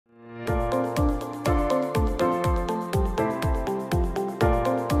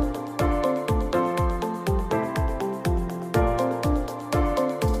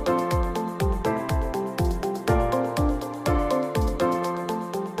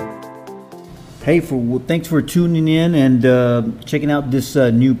Hey, thanks for tuning in and checking out this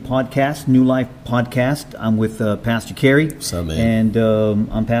new podcast, New Life Podcast. I'm with Pastor Kerry. What's up, man? And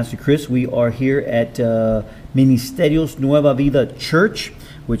I'm Pastor Chris. We are here at Ministerios Nueva Vida Church,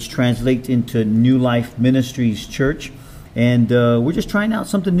 which translates into New Life Ministries Church. And we're just trying out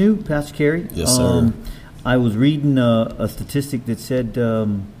something new, Pastor Kerry. Yes, sir. I was reading a statistic that said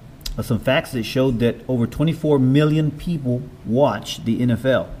some facts that showed that over 24 million people watch the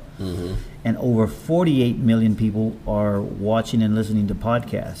NFL. Mm-hmm. And over 48 million people are watching and listening to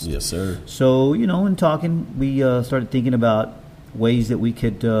podcasts. Yes, sir. So, in talking, we started thinking about ways that we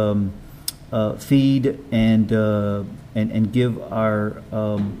could feed and give our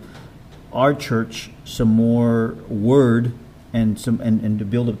church some more word and to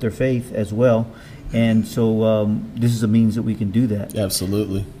build up their faith as well. And so this is a means that we can do that.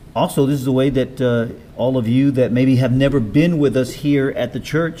 Absolutely. Also, this is a way that all of you that maybe have never been with us here at the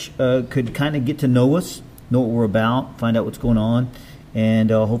church could kind of get to know us, know what we're about, find out what's going on. And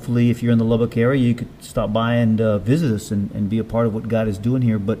hopefully, if you're in the Lubbock area, you could stop by and visit us and be a part of what God is doing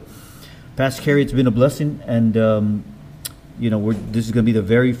here. But, Pastor Kerry, it's been a blessing. And, this is going to be the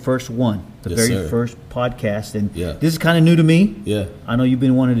very first one, first podcast. And This is kind of new to me. Yeah. I know you've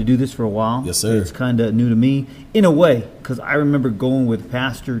been wanting to do this for a while. Yes, sir. It's kind of new to me in a way, because I remember going with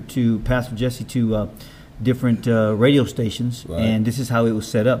Pastor Jesse to different radio stations, right. And this is how it was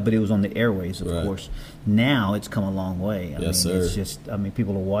set up, but it was on the airways, of course. Now it's come a long way. Yes, sir. It's just,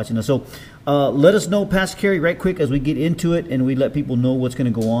 people are watching us. So let us know, Pastor Kerry, right quick as we get into it, and we let people know what's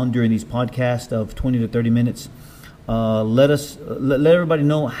going to go on during these podcasts of 20 to 30 minutes. Let everybody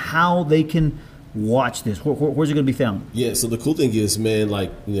know how they can watch this. Where's it going to be found? Yeah, so the cool thing is, man,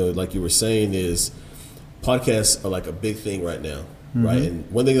 like you were saying, is podcasts are like a big thing right now, mm-hmm. right? And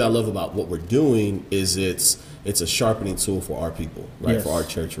one thing that I love about what we're doing is it's a sharpening tool for our people, right? Yes. For our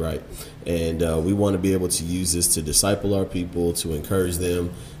church, right? And we want to be able to use this to disciple our people, to encourage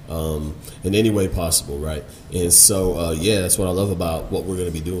them in any way possible, right? And so, that's what I love about what we're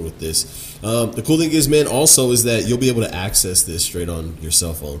going to be doing with this. The cool thing is, man, also is that you'll be able to access this straight on your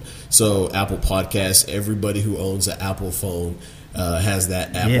cell phone. So Apple Podcasts, everybody who owns an Apple phone has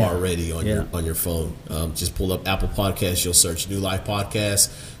that app already on your phone. Just pull up Apple Podcasts, you'll search New Life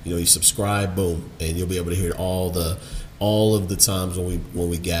Podcast, you subscribe, boom, and you'll be able to hear all of the times when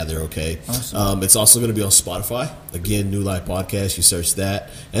we gather, okay? Awesome. It's also going to be on Spotify. Again, New Life Podcast, you search that.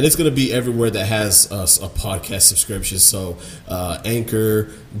 And it's going to be everywhere that has a podcast subscription. So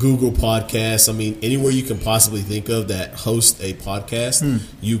Anchor, Google Podcasts, anywhere you can possibly think of that host a podcast,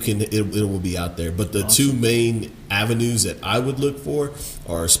 it will be out there. But the two main avenues that I would look for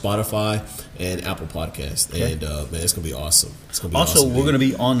are Spotify and Apple Podcasts. Okay. And man, it's going to be awesome. It's going to be also, awesome, we're going to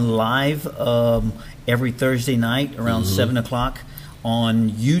be on live every Thursday night around 7 o'clock on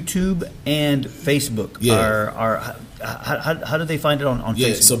YouTube and Facebook. Yeah. How do they find it on Facebook?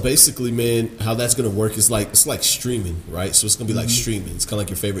 Yeah, so basically, man, how that's going to work is it's like streaming, right? So it's going to be like streaming. It's kind of like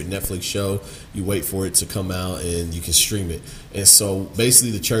your favorite Netflix show. You wait for it to come out and you can stream it. And so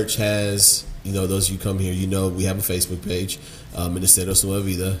basically the church has, those of you come here, we have a Facebook page, Ministerios Nueva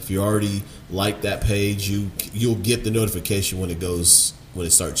Vida. If you already like that page, you'll get the notification when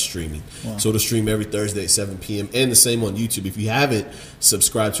it starts streaming. Wow. So it'll stream every Thursday at 7 p.m. and the same on YouTube. If you haven't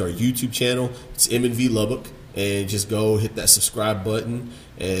subscribed to our YouTube channel, it's M&V Lubbock, and just go hit that subscribe button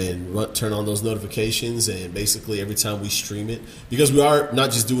and turn on those notifications. And basically every time we stream it, because we are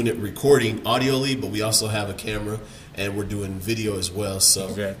not just doing it recording audioly, but we also have a camera and we're doing video as well. So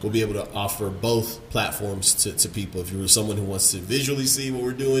We'll be able to offer both platforms to people. If you're someone who wants to visually see what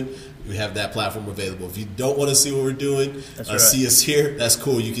we're doing, we have that platform available. If you don't want to see what we're doing, see us here, that's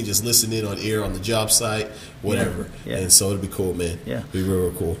cool. You can just listen in on air on the job site, whatever. Yeah. And so it'll be cool, man. Yeah. It'll be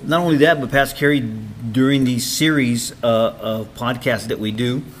real cool. Not only that, but Pastor Kerry, during these series of podcasts that we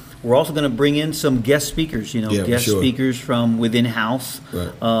do, we're also going to bring in some guest speakers, speakers from within house,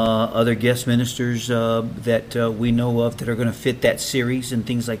 right. Other guest ministers that we know of that are going to fit that series and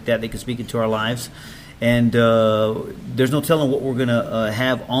things like that. They can speak into our lives. And there's no telling what we're going to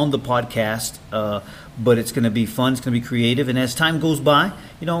have on the podcast, but it's going to be fun. It's going to be creative. And as time goes by,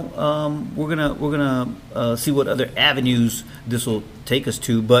 we're gonna see what other avenues this will take us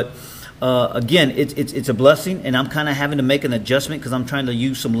to. But again, it's a blessing, and I'm kind of having to make an adjustment because I'm trying to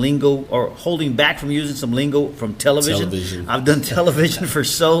use some lingo, or holding back from using some lingo from television. I've done television for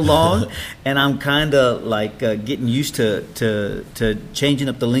so long, and I'm kind of like getting used to changing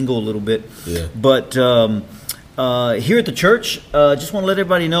up the lingo a little bit. Yeah. But here at the church, just want to let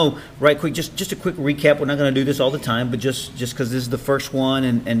everybody know right quick, just a quick recap. We're not going to do this all the time, but just because this is the first one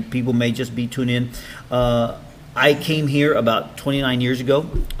and people may just be tuning in. I came here about 29 years ago,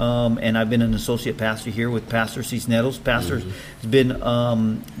 and I've been an associate pastor here with Pastor Cisneros. Pastor has been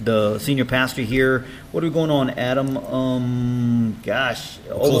the senior pastor here. What are we going on, Adam? Almost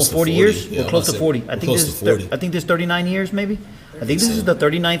 40 years. Yeah, we're close to 40. I think this is 39 years, maybe. I think this is the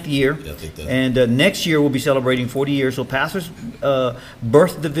 39th year. Yeah, I think that. And next year we'll be celebrating 40 years. So Pastor's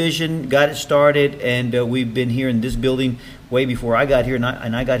birthed the vision, got it started, and we've been here in this building way before I got here, and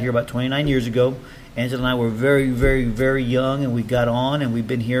I got here about 29 years ago. Angela and I were very, very, very young, and we got on, and we've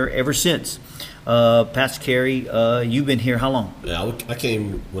been here ever since. Pastor Kerry, you've been here how long? Yeah, I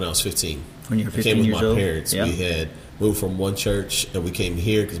came when I was 15. When you were 15 years old? I came with my parents. Yeah. We had moved from one church, and we came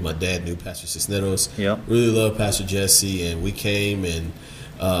here because my dad knew Pastor Cisneros. Yeah. Really loved Pastor Jesse, and we came and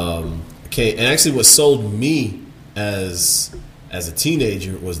and actually what sold me as a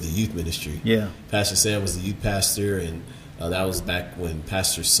teenager was the youth ministry. Yeah. Pastor Sam was the youth pastor, and that was back when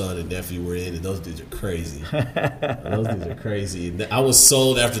Pastor's son and nephew were in, and those dudes are crazy. And I was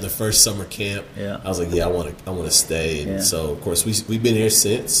sold after the first summer camp. Yeah. I was like, I want to stay. And so, of course, we've been here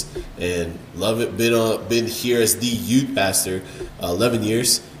since and love it. Been here as the youth pastor 11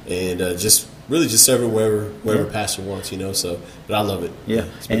 years, and just serving wherever pastor wants, So, but I love it. Yeah.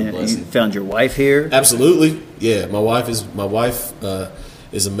 It's been a blessing. You found your wife here? Absolutely. Yeah. My wife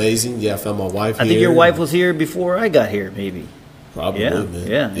is amazing. Yeah, I found my wife here. I think your wife was here before I got here, maybe. Probably,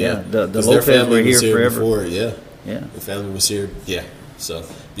 man. Yeah. The Lopez were here forever. Before, yeah. The family was here. Yeah. So,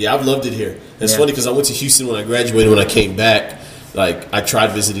 I've loved it here. It's funny because I went to Houston when I graduated. When I came back, like, I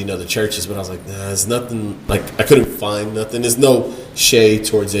tried visiting other churches, but I was like, nah, there's nothing. Like, I couldn't find nothing. There's no shade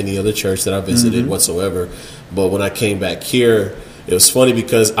towards any other church that I visited whatsoever. But when I came back here, it was funny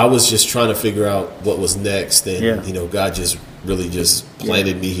because I was just trying to figure out what was next, and God just really just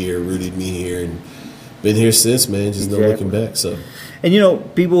planted me here, rooted me here, and been here since, man. Just no looking back. So,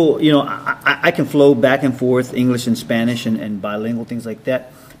 and people, I can flow back and forth English and Spanish and bilingual things like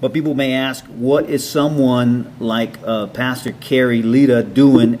that. But people may ask, what is someone like Pastor Kerry Lita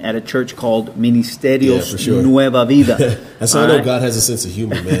doing at a church called Ministerios Nueva Vida? That's how I know God has a sense of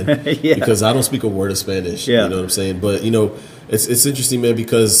humor, man. Because I don't speak a word of Spanish. You know what I'm saying? But it's interesting, man,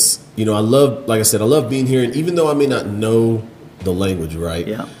 because I love, like I said, I love being here, and even though I may not know the language, right?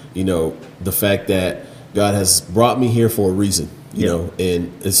 Yeah. The fact that God has brought me here for a reason, you know,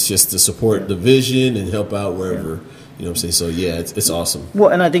 and it's just to support the vision and help out wherever. You know what I'm saying? So, it's awesome. Well,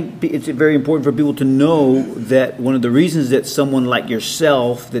 and I think it's very important for people to know that one of the reasons that someone like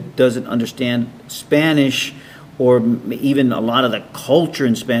yourself that doesn't understand Spanish or even a lot of the culture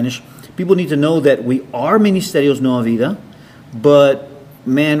in Spanish, people need to know that we are Ministerios Nueva Vida, but,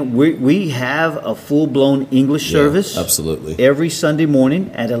 man, we have a full-blown English service. Absolutely. Every Sunday morning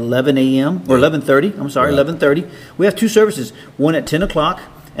at 11 a.m. or 11:30. I'm sorry, 11:30. We have two services, one at 10 o'clock.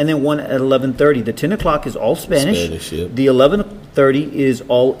 And then one at 11:30. The 10 o'clock is all Spanish. The 11:30 is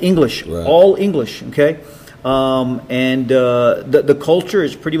all English. Right. All English, okay? And the culture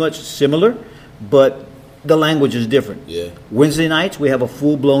is pretty much similar, but the language is different. Yeah. Wednesday nights, we have a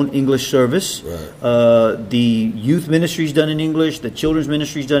full-blown English service. Right. The youth ministry is done in English. The children's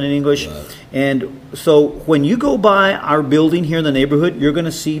ministry is done in English. Right. And so when you go by our building here in the neighborhood, you're going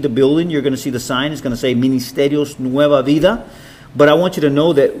to see the building. You're going to see the sign. It's going to say Ministerios Nueva Vida. But I want you to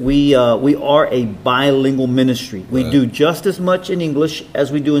know that we are a bilingual ministry. We do just as much in English as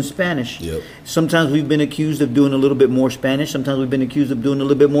we do in Spanish. Yep. Sometimes we've been accused of doing a little bit more Spanish. Sometimes we've been accused of doing a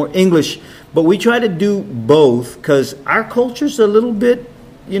little bit more English. But we try to do both because our culture's a little bit,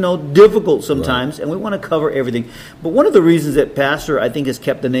 difficult sometimes, and we want to cover everything. But one of the reasons that Pastor, I think, has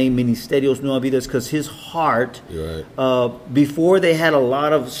kept the name Ministerios Nueva Vida is because his heart, before they had a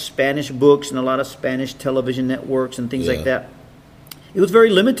lot of Spanish books and a lot of Spanish television networks and things like that, it was very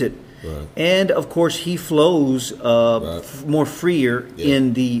limited. Right. And, of course, he flows more freer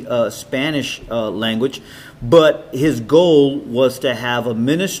in the Spanish language. But his goal was to have a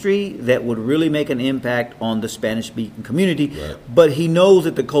ministry that would really make an impact on the Spanish-speaking community. Right. But he knows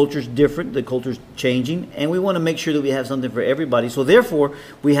that the culture's different, the culture's changing, and we want to make sure that we have something for everybody. So, therefore,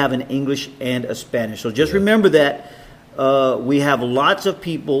 we have an English and a Spanish. So just remember that we have lots of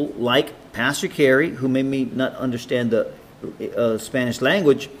people like Pastor Kerry who may not understand the Spanish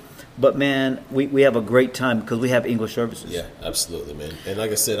language, but man, we have a great time because we have English services. Yeah, absolutely, man. And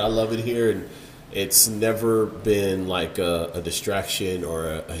like I said, I love it here, and it's never been like a distraction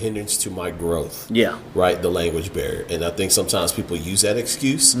or a hindrance to my growth. Yeah. Right, the language barrier. And I think sometimes people use that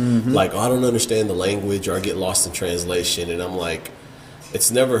excuse, like, I don't understand the language, or I get lost in translation. And I'm like, it's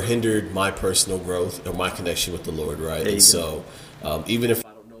never hindered my personal growth or my connection with the Lord, right? And so even if I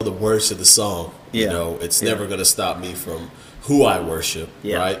don't know the words to the song, it's never going to stop me from who I worship,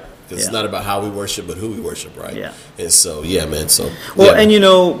 right? Because it's not about how we worship, but who we worship, right? Yeah. And so, yeah, man. So, well,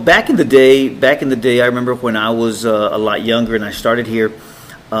 and back in the day, I remember when I was a lot younger and I started here.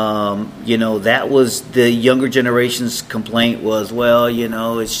 That was the younger generation's complaint was, well,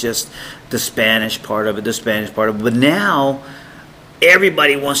 it's just the Spanish part of it. But now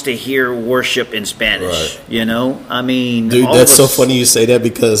everybody wants to hear worship in Spanish, right. I mean. Dude, that's so funny you say that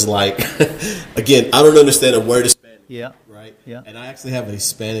because, like, again, I don't understand a word of Spanish. Yeah. Right? Yeah. And I actually have a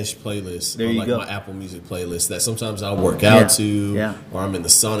Spanish playlist there on you go. My Apple Music playlist that sometimes I'll work out to or I'm in the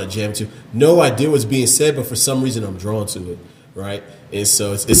sauna jam to. No idea what's being said, but for some reason I'm drawn to it. Right, and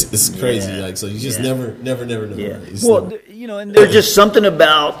so it's crazy. Like, so you just never know. Yeah. Well, and there's just something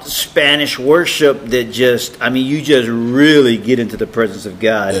about Spanish worship that you just really get into the presence of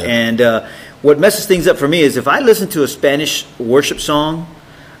God. Yeah. And what messes things up for me is if I listen to a Spanish worship song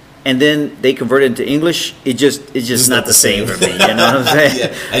and then they convert it into English, it's just not the same for me. You know what I'm saying?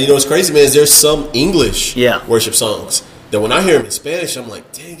 Yeah. And what's crazy, man, is there's some English worship songs that when I hear them in Spanish, I'm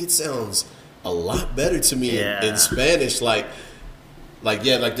like, dang, it sounds a lot better to me in Spanish. Like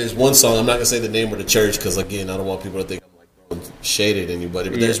there's one song, I'm not gonna say the name of the church because again I don't want people to think I'm like throwing shade at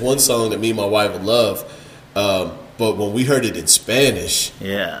anybody, but there's one song that me and my wife would love, but when we heard it in Spanish,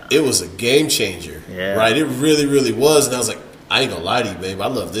 it was a game changer, right? It really, really was, and I was like, I ain't gonna lie to you, babe, I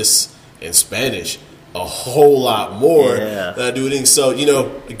love this in Spanish a whole lot more than I do it. So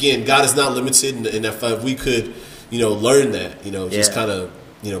again, God is not limited, and if we could learn that, just kind of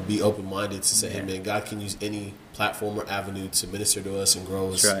be open-minded to say, hey, man, God can use any platform or avenue to minister to us and grow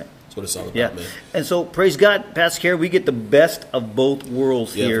us. That's right. That's what it's all about, man. And so, praise God, Pastor Kerry, we get the best of both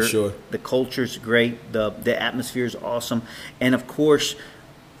worlds here. For sure. The culture's great. The atmosphere is awesome. And, of course,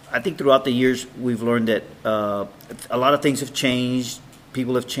 I think throughout the years we've learned that a lot of things have changed.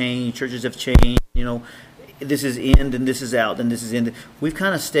 People have changed. Churches have changed. This is in, and this is out, and this is in. We've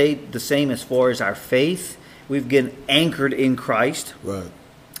kind of stayed the same as far as our faith. We've been anchored in Christ. Right.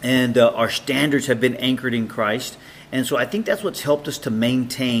 And our standards have been anchored in Christ. And so I think that's what's helped us to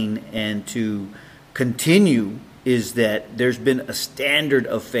maintain and to continue is that there's been a standard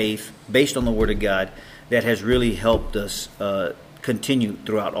of faith based on the Word of God that has really helped us continue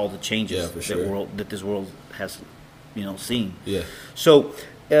throughout all the changes that this world has seen. Yeah. So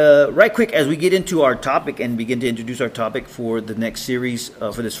right quick, as we get into our topic and begin to introduce our topic for the next series,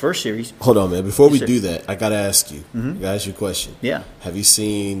 for this first series. Hold on, man. Before we do that, I got to ask you. I got to ask you a question. Yeah. Have you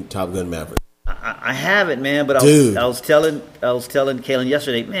seen Top Gun Maverick? I haven't, man, but I was telling Kaylin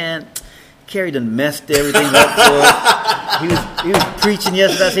yesterday, man, Kerry done messed everything up for us. He was preaching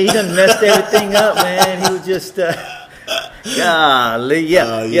yesterday. I said, he done messed everything up, man. He was just, golly.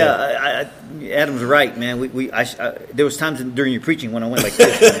 Adam's right, man. There was times during your preaching when I went like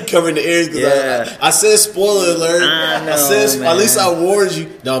this. Covering the ears. I said spoiler alert. I know, man. At least I warned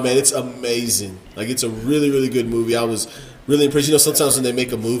you. No, man, it's amazing. Like, it's a really, really good movie. I was really impressed. Sometimes when they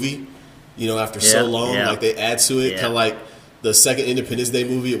make a movie, after so long, like they add to it, kind of like the second Independence Day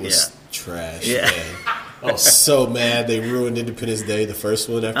movie, it was trash, man. I was so mad they ruined Independence Day, the first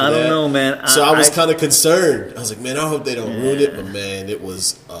one after that. I don't know, man. So I was kind of concerned. I was like, man, I hope they don't ruin it. But, man, it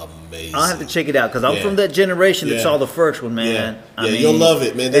was amazing. I'll have to check it out because I'm from that generation that saw the first one, man. I mean, you'll love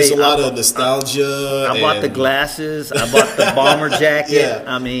it, man. There's a lot of nostalgia. I bought the glasses. I bought the bomber jacket.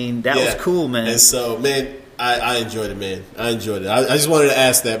 I mean, that was cool, man. And so, man, I enjoyed it, man. I enjoyed it. I just wanted to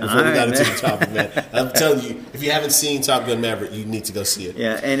ask that before we got into the topic, man. I'm telling you, if you haven't seen Top Gun Maverick, you need to go see it.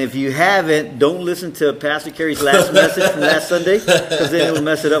 Yeah, and if you haven't, don't listen to Pastor Kerry's last message from last Sunday because then it will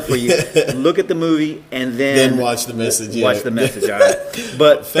mess it up for you. Look at the movie and then watch the message. Watch the message, all right?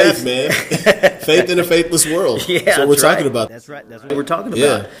 But faith, man. Faith in a faithless world. Yeah, that's what we're talking about. That's right. That's what we're talking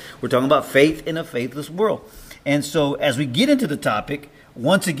about. We're talking about faith in a faithless world. And so as we get into the topic,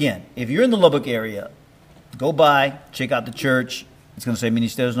 once again, if you're in the Lubbock area, go by, check out the church. It's going to say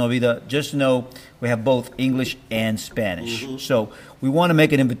Ministerios Nueva Vida. Just know we have both English and Spanish. So we want to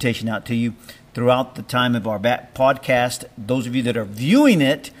make an invitation out to you throughout the time of our podcast. Those of you that are viewing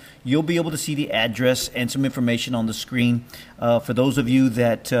it, you'll be able to see the address and some information on the screen. For those of you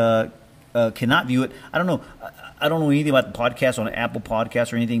that cannot view it, I don't know anything about the podcast on Apple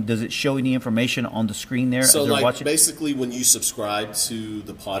Podcasts or anything. Does it show any information on the screen there? So, like, basically, when you subscribe to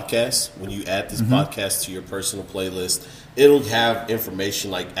the podcast, when you add this podcast to your personal playlist, it'll have information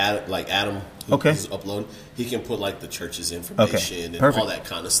like Adam, who's uploading. He can put like the church's information and all that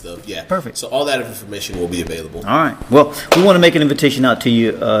kind of stuff. Yeah, perfect. So all that information will be available. All right. Well, we want to make an invitation out to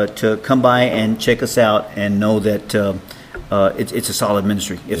you to come by and check us out and know that. It's a solid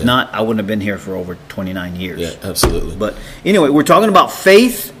ministry. If not, I wouldn't have been here for over 29 years. Yeah, absolutely. But anyway, we're talking about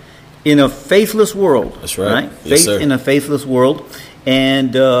faith in a faithless world. That's right. Faith in a faithless world.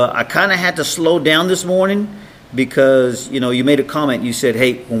 And I kind of had to slow down this morning because, you made a comment. You said,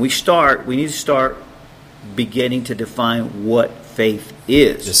 hey, when we start, we need to start beginning to define what faith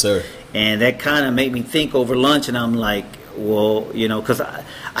is. Yes, sir. And that kind of made me think over lunch, and I'm like, well, because I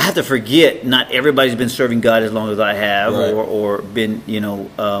have to forget not everybody's been serving God as long as I have, right, or been,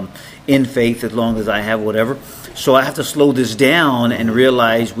 in faith as long as I have, whatever. So I have to slow this down and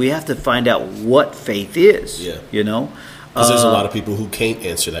realize we have to find out what faith is. Yeah. Because there's a lot of people who can't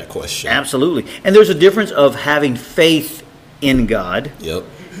answer that question. Absolutely. And there's a difference of having faith in God, yep,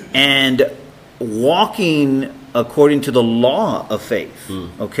 and walking according to the law of faith.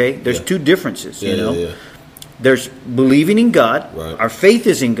 Okay? There's two differences, Yeah. There's believing in God. Right. Our faith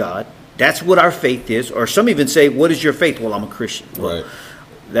is in God. That's what our faith is. Or some even say, what is your faith? Well, I'm a Christian. Well, right.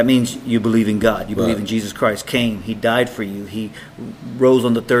 That means you believe in God. You believe right. in Jesus Christ came. He died for you. He rose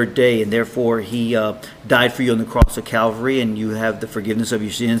on the third day, and therefore He died for you on the cross of Calvary, and you have the forgiveness of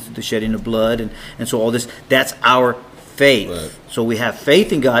your sins through the shedding of blood. And so all this, that's our faith. Right. So we have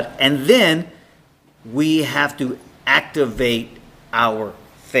faith in God, and then we have to activate our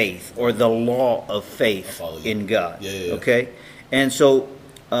faith, or the law of faith in God. Yeah. Okay? And so,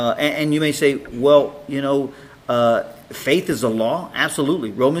 and you may say, well, faith is a law.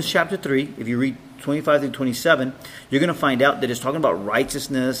 Absolutely. Romans chapter 3, if you read 25 through 27, you're going to find out that it's talking about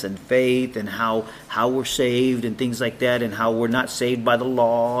righteousness and faith and how we're saved and things like that, and how we're not saved by the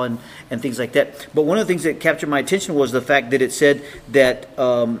law and things like that. But one of the things that captured my attention was the fact that it said that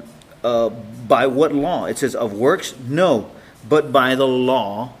by what law? It says of works? No, but by the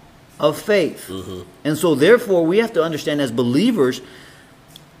law of faith. Mm-hmm. And so therefore we have to understand as believers,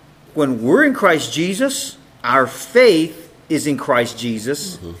 when we're in Christ Jesus, our faith is in Christ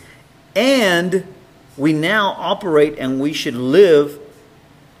Jesus, mm-hmm, and we now operate, and we should live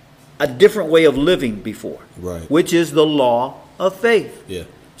a different way of living before, right, which is the law of faith. Yeah.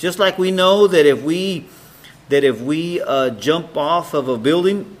 Just like we know that if we jump off of a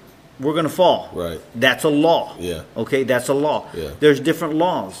building, we're going to fall. Right. That's a law. Yeah. Okay, that's a law. Yeah. There's different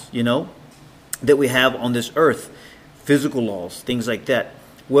laws, that we have on this earth, physical laws, things like that.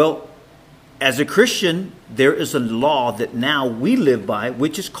 Well, as a Christian, there is a law that now we live by,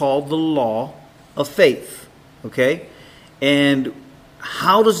 which is called the law of faith. Okay? And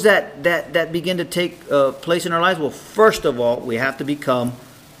how does that begin to take place in our lives? Well, first of all, we have to become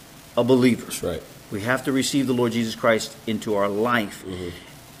a believer. That's right. We have to receive the Lord Jesus Christ into our life. Mm-hmm.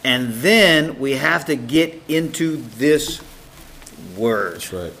 And then we have to get into this word.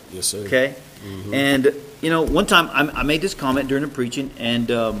 That's right. Yes, sir. Okay? Mm-hmm. And, one time I made this comment during the preaching, and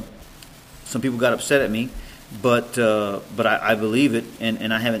some people got upset at me, but I believe it,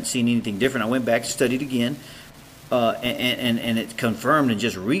 and I haven't seen anything different. I went back, studied again, and it confirmed and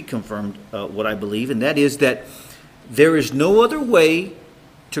just reconfirmed what I believe, and that is that there is no other way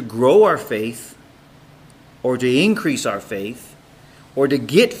to grow our faith, or to increase our faith, or to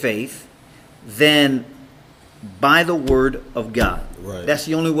get faith than by the Word of God. Right. That's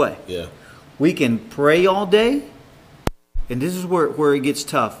the only way. Yeah. We can pray all day, and this is where it gets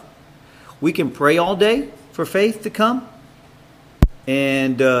tough. We can pray all day for faith to come,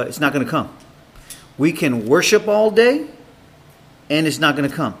 and it's not going to come. We can worship all day, and it's not going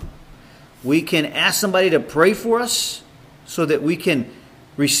to come. We can ask somebody to pray for us so that we can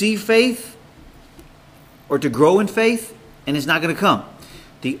receive faith or to grow in faith, and it's not going to come.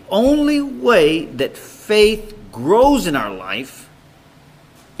 The only way that faith grows in our life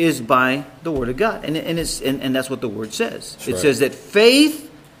is by the Word of God, and that's what the Word says. That's it right. Says that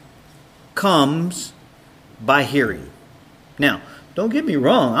faith comes by hearing. Now, don't get me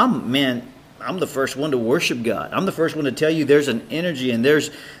wrong. I'm the first one to worship God. I'm the first one to tell you there's an energy, and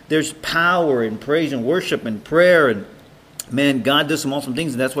there's power in praise and worship and prayer, and man, God does some awesome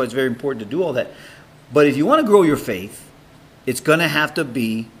things, and that's why it's very important to do all that. But if you want to grow your faith, it's going to have to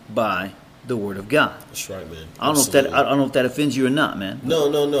be by the Word of God. That's right, man. I don't know if that offends you or not, man. No.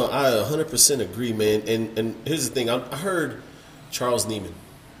 I 100% agree, man. And here's the thing. I heard Charles Neiman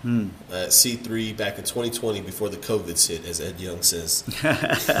at C3 back in 2020 before the COVID hit, as Ed Young says.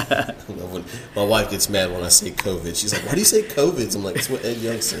 When my wife gets mad when I say COVID. She's like, why do you say COVID? I'm like, it's what Ed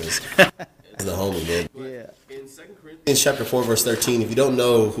Young says. It's the homie, man. Yeah. In 2 Corinthians chapter 4, verse 13, if you don't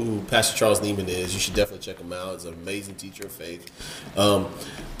know who Pastor Charles Neiman is, you should definitely check him out. He's an amazing teacher of faith.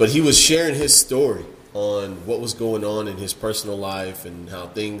 But he was sharing his story on what was going on in his personal life and how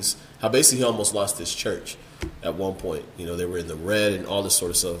basically he almost lost his church at one point. They were in the red and all this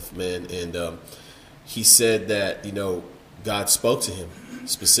sort of stuff, man. And he said that, God spoke to him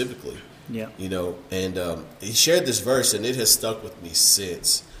specifically. Yeah. And he shared this verse, and it has stuck with me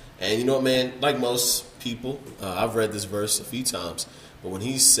since. And you know what, man? Like most people. I've read this verse a few times, but when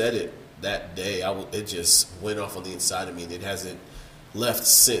he said it that day, it just went off on the inside of me, and it hasn't left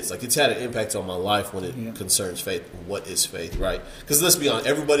since. Like, it's had an impact on my life when it concerns faith. What is faith, right? Because let's be honest,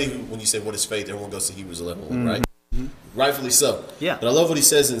 everybody when you say what is faith, everyone goes to Hebrews 11, right? Rightfully so. Yeah. But I love what he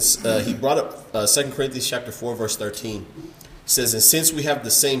says. He brought up 2 Corinthians chapter 4, verse 13. He says, and since we have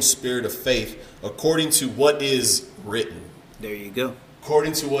the same spirit of faith, according to what is written. There you go.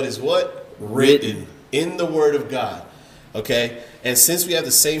 According to what is what? Written in the Word of God. Okay? And since we have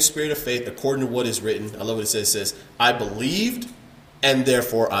the same spirit of faith, according to what is written, I love what it says. It says, I believed, and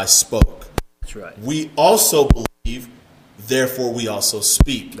therefore I spoke. That's right. We also believe, therefore we also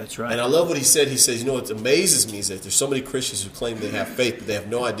speak. That's right. And I love what he said. He says, what amazes me is that there's so many Christians who claim they have faith, but they have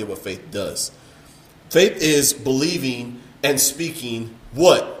no idea what faith does. Faith is believing and speaking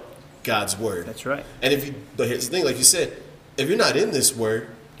what? God's word. That's right. And but here's the thing, like you said, if you're not in this word,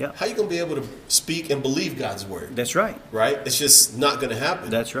 how are you going to be able to speak and believe God's word? That's right. Right? It's just not going to happen.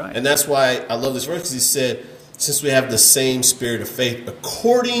 That's right. And that's why I love this verse, because he said, since we have the same spirit of faith,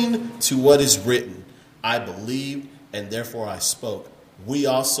 according to what is written, I believed, and therefore I spoke. We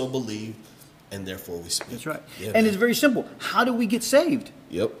also believe, and therefore we speak. That's right. Yeah, and it's very simple. How do we get saved?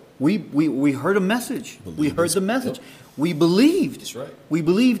 Yep. We heard a message. We heard the message. Yep. We believed. That's right. We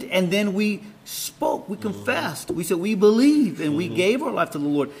believed, and then we spoke. We confessed. We said we believe, and we gave our life to the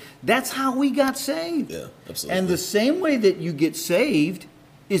Lord. That's how we got saved. Yeah, absolutely. And the same way that you get saved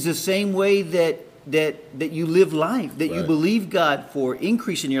is the same way that you live life, that you believe God for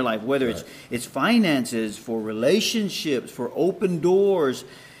increase in your life, whether it's finances, for relationships, for open doors.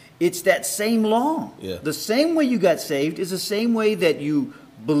 It's that same law. Yeah. The same way you got saved is the same way that you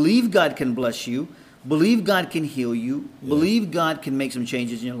believe God can bless you, believe God can heal you, believe God can make some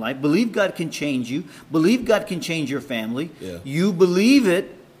changes in your life, believe God can change you, believe God can change your family. Yeah. You believe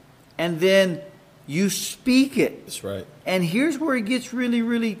it, and then you speak it. That's right. And here's where it gets really,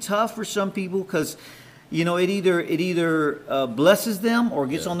 really tough for some people, because it either blesses them or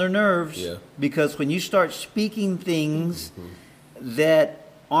gets on their nerves. Yeah. Because when you start speaking things that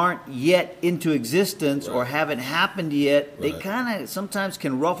aren't yet into existence or haven't happened yet, they kind of sometimes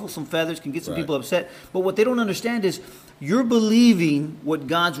can ruffle some feathers, can get some people upset. But what they don't understand is you're believing what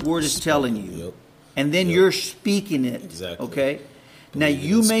God's word is telling you, and then you're speaking it. Exactly. Okay. Now,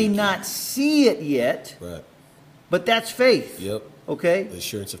 you may not see it yet, but that's faith. Yep. Okay? The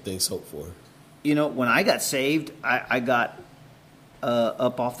assurance of things hoped for. When I got saved, I got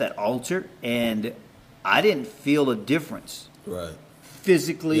up off that altar, and I didn't feel a difference. Right.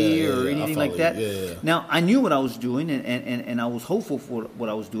 Physically or anything like that. Yeah. Now, I knew what I was doing, and I was hopeful for what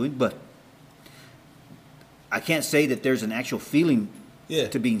I was doing, but I can't say that there's an actual feeling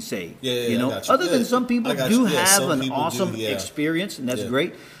to being saved. Other than some people do have an awesome experience, and that's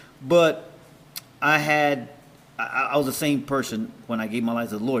great. But I was the same person when I gave my life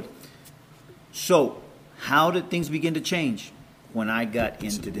to the Lord. So, how did things begin to change? When I got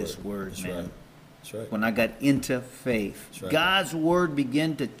into this word, man. Right. That's right. When I got into faith, God's word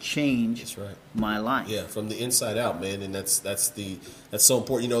began to change my life. Yeah, from the inside out, man, and that's so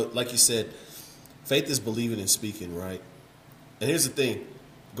important. Like you said, faith is believing and speaking, right? And here's the thing,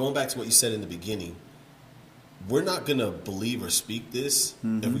 going back to what you said in the beginning, we're not going to believe or speak this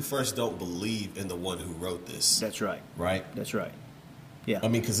if we first don't believe in the one who wrote this. That's right. Right? That's right. Yeah. I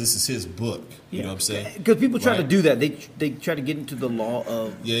mean, because this is his book. You know what I'm saying? Because people try to do that. They try to get into the law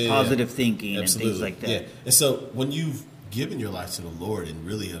of positive thinking and things like that. Yeah. And so when you've given your life to the Lord and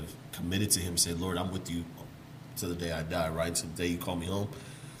really have committed to him, say, Lord, I'm with you to the day I die, right? To the day you call me home.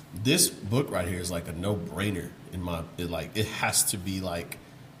 This book right here is like a no-brainer it has to be like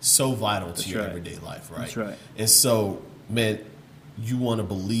so vital to your everyday life, right? That's right. And so, man, you want to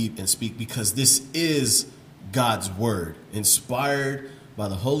believe and speak because this is God's word, inspired by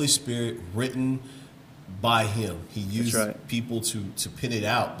the Holy Spirit, written by him. He used people to pin it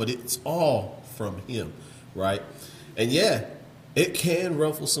out, but it's all from him, right? And it can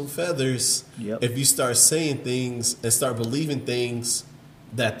ruffle some feathers if you start saying things and start believing things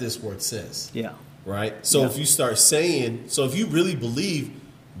that this word says. Yeah. Right? So if you start saying, if you really believe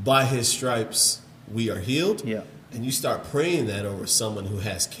by his stripes we are healed, and you start praying that over someone who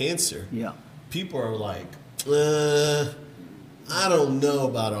has cancer, people are like, I don't know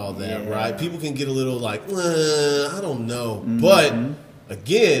about all that, right? People can get a little like, I don't know. But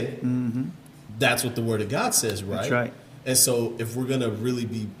again, that's what the word of God says, right? That's right. And so if we're going to really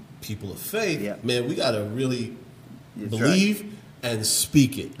be people of faith, man, we got to really believe and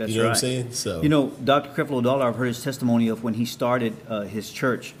speak it. That's you know what I'm saying? So Dr. Creflo Dollar, I've heard his testimony of when he started his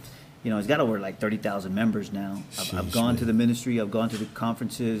church. He's got over like 30,000 members now. I've gone to the ministry. I've gone to the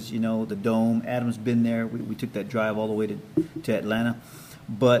conferences, the Dome. Adam's been there. We took that drive all the way to Atlanta.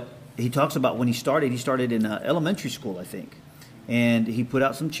 But he talks about when he started in elementary school, I think. And he put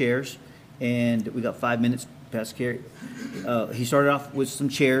out some chairs, and we got 5 minutes, Pastor Kerry. He started off with some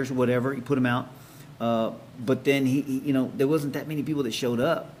chairs or whatever. He put them out. But then there wasn't that many people that showed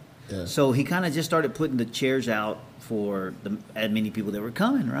up. Yeah. So he kind of just started putting the chairs out for as many people that were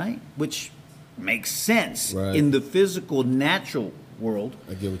coming, right? Which makes sense in the physical, natural world.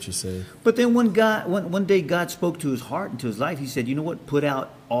 I get what you're saying. But then one day God spoke to his heart and to his life. He said, you know what? Put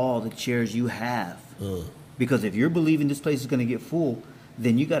out all the chairs you have. Because if you're believing this place is going to get full,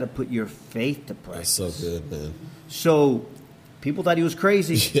 then you got to put your faith to practice. That's so good, man. So people thought he was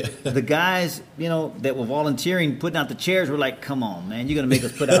crazy. Yeah. The guys, that were volunteering, putting out the chairs, were like, come on, man, you're going to make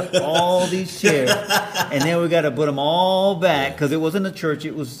us put out all these chairs. And then we got to put them all back because it wasn't a church.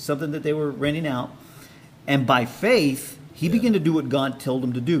 It was something that they were renting out. And by faith, he began to do what God told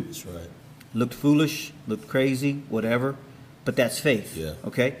him to do. That's right. Looked foolish, looked crazy, whatever. But that's faith. Yeah.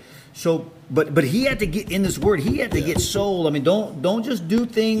 Okay? So, but he had to get in this word. He had to get sold. I mean, don't just do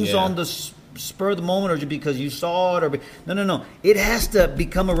things on the spur of the moment or just because you saw it. No. It has to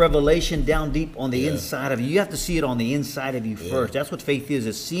become a revelation down deep on the inside of you. You have to see it on the inside of you first. That's what faith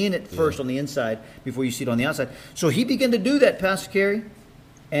is seeing it first on the inside before you see it on the outside. So he began to do that, Pastor Kerry,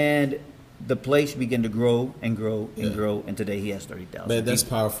 and the place began to grow and grow and grow, and today he has 30,000 Man, that's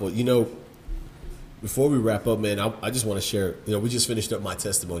powerful. Before we wrap up, man, I just want to share, we just finished up my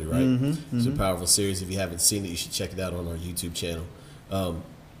testimony, right? It's a powerful series. If you haven't seen it, you should check it out on our YouTube channel.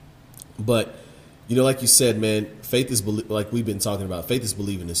 But, like you said, man, faith is, like we've been talking about, faith is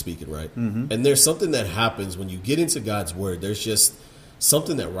believing and speaking, right? And there's something that happens when you get into God's word. There's just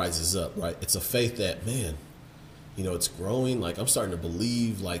something that rises up, right? It's a faith that, man, it's growing. Like I'm starting to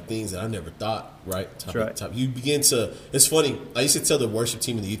believe like things that I never thought, right? You begin to, it's funny. I used to tell the worship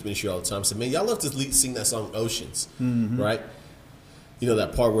team in the youth ministry all the time, I said, man, y'all love to sing that song Oceans, right?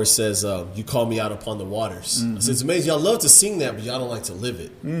 That part where it says, you call me out upon the waters. I said, it's amazing. Y'all love to sing that, but y'all don't like to live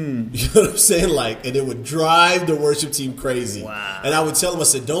it. You know what I'm saying? And it would drive the worship team crazy. Wow. And I would tell them, I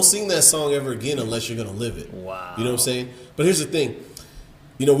said, don't sing that song ever again unless you're going to live it. Wow. You know what I'm saying? But here's the thing.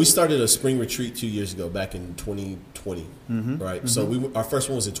 We started a spring retreat 2 years ago, back in 2020, right? So our first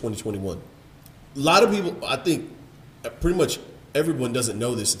one was in 2021. A lot of people, I think, pretty much everyone doesn't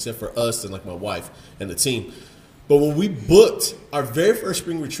know this except for us and like my wife and the team. But when we booked our very first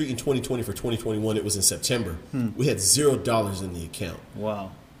spring retreat in 2020 for 2021, it was in September. We had $0 in the account.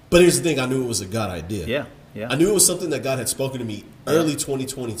 Wow. But here's the thing. I knew it was a God idea. Yeah. I knew it was something that God had spoken to me early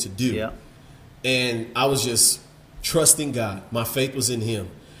 2020 to do. Yeah. And I was just trusting God. My faith was in him.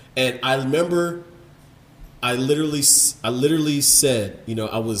 And I remember I literally said,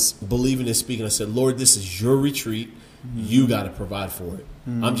 I was believing and speaking. I said, Lord, this is your retreat. You got to provide for it.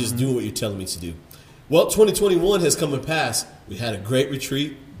 I'm just doing what you're telling me to do. Well, 2021 has come and passed. We had a great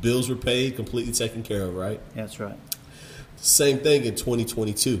retreat. Bills were paid, completely taken care of, right? That's right. Same thing in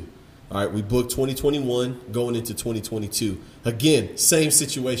 2022. All right, we booked 2021 going into 2022. Again, same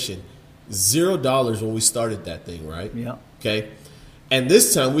situation. $0 when we started that thing, right? Yeah. Okay. And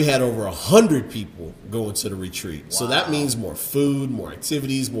this time we had over 100 people going to the retreat. Wow. So that means more food, more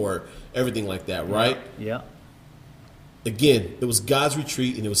activities, more everything like that, right? Yeah. Again, it was God's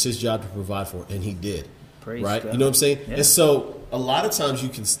retreat and it was his job to provide for it, and he did. Praise right? God. You know what I'm saying? Yeah. And so a lot of times you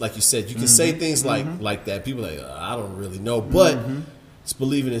can, like you said, you can say things like that. People are like, I don't really know. But it's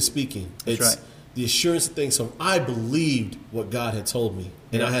believing and speaking. It's right. the assurance of things. So I believed what God had told me.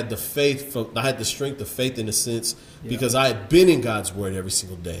 And I had the faith, I had the strength of faith in a sense, because I had been in God's word every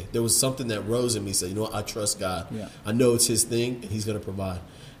single day. There was something that rose in me, said, you know what, I trust God. Yeah. I know it's his thing and he's going to provide.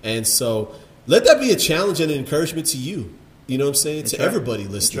 And so let that be a challenge and an encouragement to you. You know what I'm saying? That's to right. everybody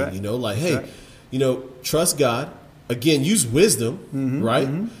listening, right. you know, like, That's hey, right. you know, trust God. Again, use wisdom, right?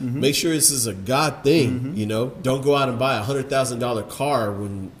 Make sure this is a God thing, you know. Don't go out and buy a $100,000 car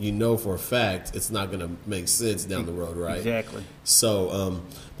when you know for a fact it's not going to make sense down the road, right? Exactly. So,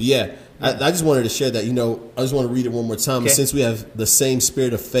 I just wanted to share that. You know, I just want to read it one more time. Okay. Since we have the same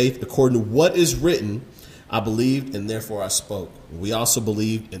spirit of faith, according to what is written, I believed and therefore I spoke. We also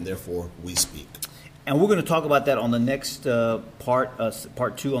believed and therefore we speak. And we're going to talk about that on the next part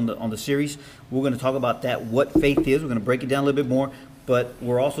 2 on the series. We're going to talk about that, what faith is. We're going to break it down a little bit more, but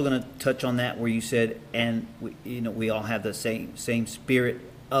we're also going to touch on that where you said, and we all have the same spirit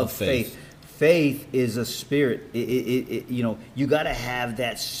of faith. faith is a spirit. You got to have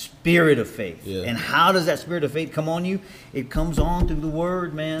that spirit of faith. Yeah. And how does that spirit of faith come on you? It comes on through the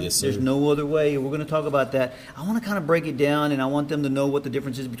Word, man. Yes, There's no other way. We're going to talk about that. I want to kind of break it down, and I want them to know what the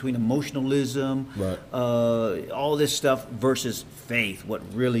difference is between emotionalism, all this stuff, versus faith, what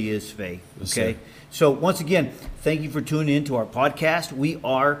really is faith. Okay? Yes, so once again, thank you for tuning in to our podcast. We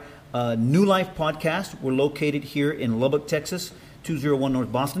are New Life Podcast. We're located here in Lubbock, Texas, 201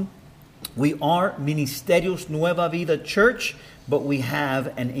 North Boston. We are Ministerios Nueva Vida Church, but we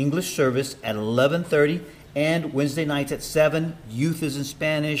have an English service at 11:30 and Wednesday nights at 7. Youth is in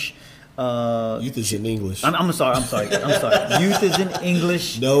Spanish. Youth is in English. I'm sorry. Youth is in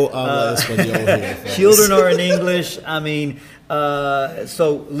English. No habla español here. Children are in English. I mean,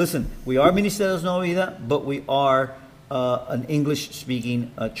 so listen, we are Ministerios Nueva Vida, but we are an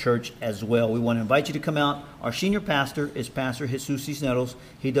English-speaking church as well. We want to invite you to come out. Our senior pastor is Pastor Jesus Cisneros.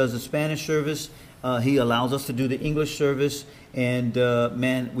 He does the Spanish service. He allows us to do the English service. And,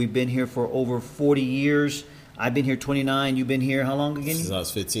 man, we've been here for over 40 years. I've been here 29. You've been here how long again? Since I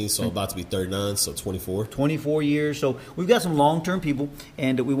was 15, so about to be 39, so 24. 24 years. So we've got some long-term people,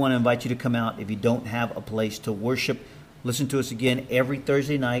 and we want to invite you to come out. If you don't have a place to worship, listen to us again every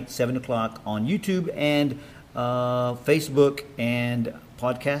Thursday night, 7 o'clock on YouTube and Facebook and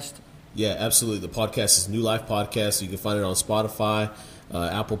podcast. Yeah, absolutely. The podcast is New Life Podcast. You can find it on Spotify,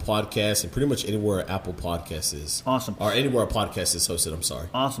 Apple Podcasts, and pretty much anywhere Apple Podcast is. Awesome. Or anywhere a podcast is hosted, I'm sorry.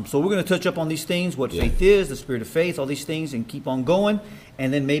 Awesome. So we're going to touch up on these things, what faith is, the spirit of faith, all these things, and keep on going.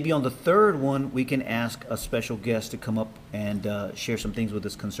 And then maybe on the third one, we can ask a special guest to come up and share some things with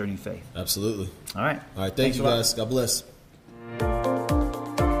us concerning faith. Absolutely. All right. All right. Thanks you guys. God bless.